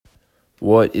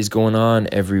What is going on,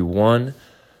 everyone?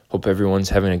 Hope everyone's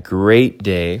having a great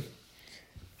day.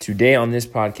 Today on this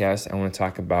podcast, I want to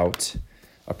talk about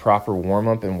a proper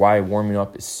warm-up and why warming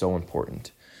up is so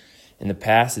important. In the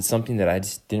past, it's something that I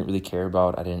just didn't really care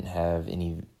about. I didn't have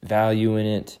any value in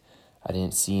it. I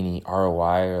didn't see any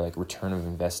ROI or return of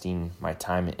investing my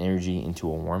time and energy into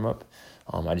a warm-up.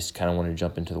 I just kind of wanted to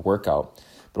jump into the workout.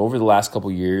 But over the last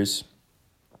couple years,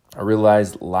 I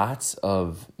realized lots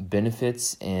of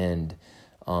benefits and,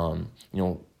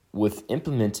 with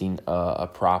implementing a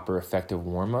proper, effective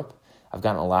warm-up, I've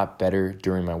gotten a lot better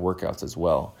during my workouts as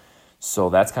well. So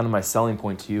that's kind of my selling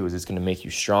point to you, is it's going to make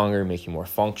you stronger, make you more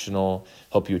functional,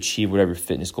 help you achieve whatever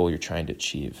fitness goal you're trying to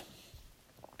achieve.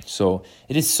 So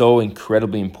it is so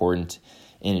incredibly important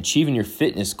in achieving your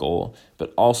fitness goal,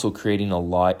 but also creating a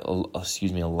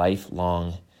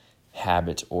lifelong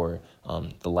habit or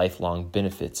the lifelong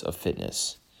benefits of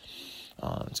fitness.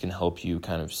 It's going to help you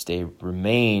kind of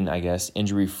remain,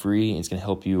 injury-free. It's going to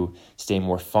help you stay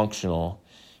more functional,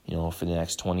 for the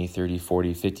next 20, 30,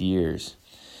 40, 50 years.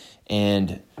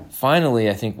 And finally,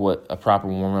 I think what a proper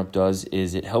warm-up does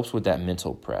is it helps with that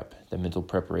mental prep, the mental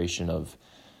preparation of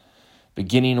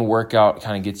beginning a workout.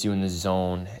 Kind of gets you in the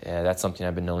zone. That's something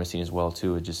I've been noticing as well,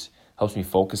 too. It just helps me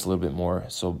focus a little bit more.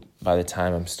 So by the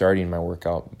time I'm starting my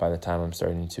workout, by the time I'm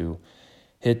starting to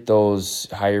hit those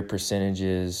higher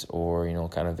percentages or,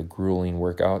 kind of the grueling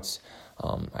workouts,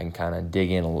 I can kind of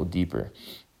dig in a little deeper.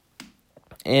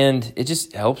 And it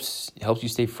just helps you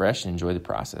stay fresh and enjoy the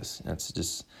process. That's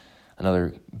just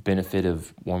another benefit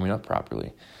of warming up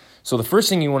properly. So the first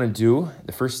thing you want to do,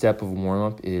 the first step of a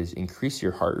warm-up, is increase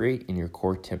your heart rate and your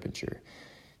core temperature.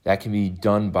 That can be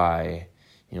done by,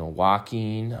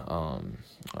 walking on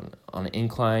an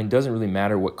incline. Doesn't really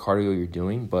matter what cardio you're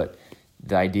doing, but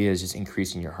the idea is just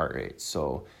increasing your heart rate.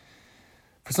 So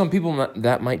for some people,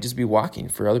 that might just be walking.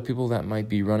 For other people, that might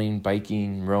be running,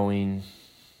 biking, rowing,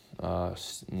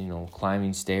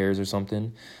 climbing stairs or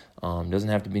something. Doesn't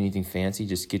have to be anything fancy.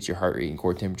 Just get your heart rate and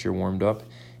core temperature warmed up.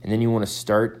 And then you want to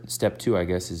start, step 2,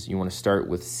 is you want to start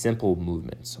with simple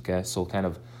movements, okay? So kind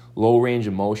of low range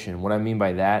of motion. What I mean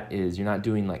by that is you're not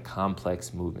doing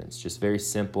complex movements, just very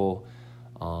simple,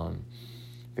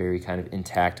 very kind of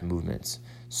intact movements.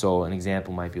 So an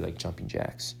example might be jumping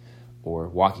jacks or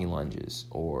walking lunges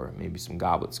or maybe some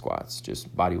goblet squats,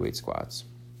 just body weight squats.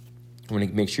 You want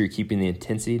to make sure you're keeping the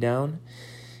intensity down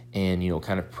and,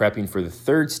 kind of prepping for the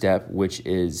third step, which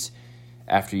is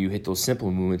after you hit those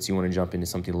simple movements, you want to jump into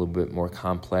something a little bit more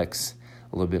complex,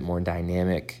 a little bit more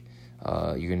dynamic.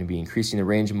 You're going to be increasing the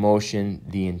range of motion,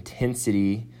 the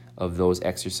intensity of those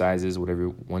exercises, whatever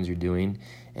ones you're doing,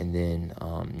 and then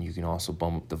you can also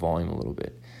bump up the volume a little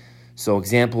bit. So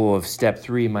example of step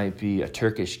 3 might be a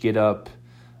Turkish get-up.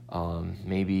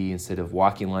 Maybe instead of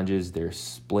walking lunges, there's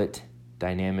split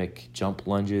dynamic jump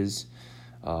lunges,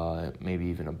 maybe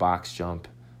even a box jump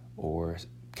or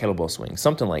kettlebell swing,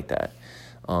 something like that.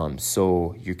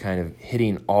 So you're kind of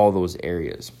hitting all those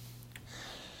areas.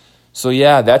 So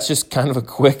yeah, that's just kind of a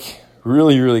quick,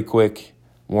 really, really quick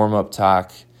warm-up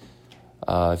talk.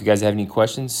 If you guys have any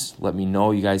questions, let me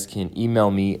know. You guys can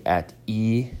email me at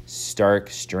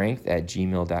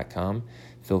estarkstrength@gmail.com.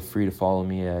 Feel free to follow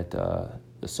me at the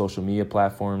social media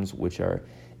platforms, which are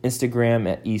Instagram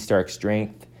at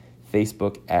estarkstrength,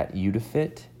 Facebook at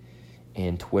UDaFit,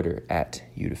 and Twitter at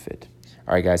UDaFit.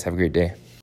 All right, guys, have a great day.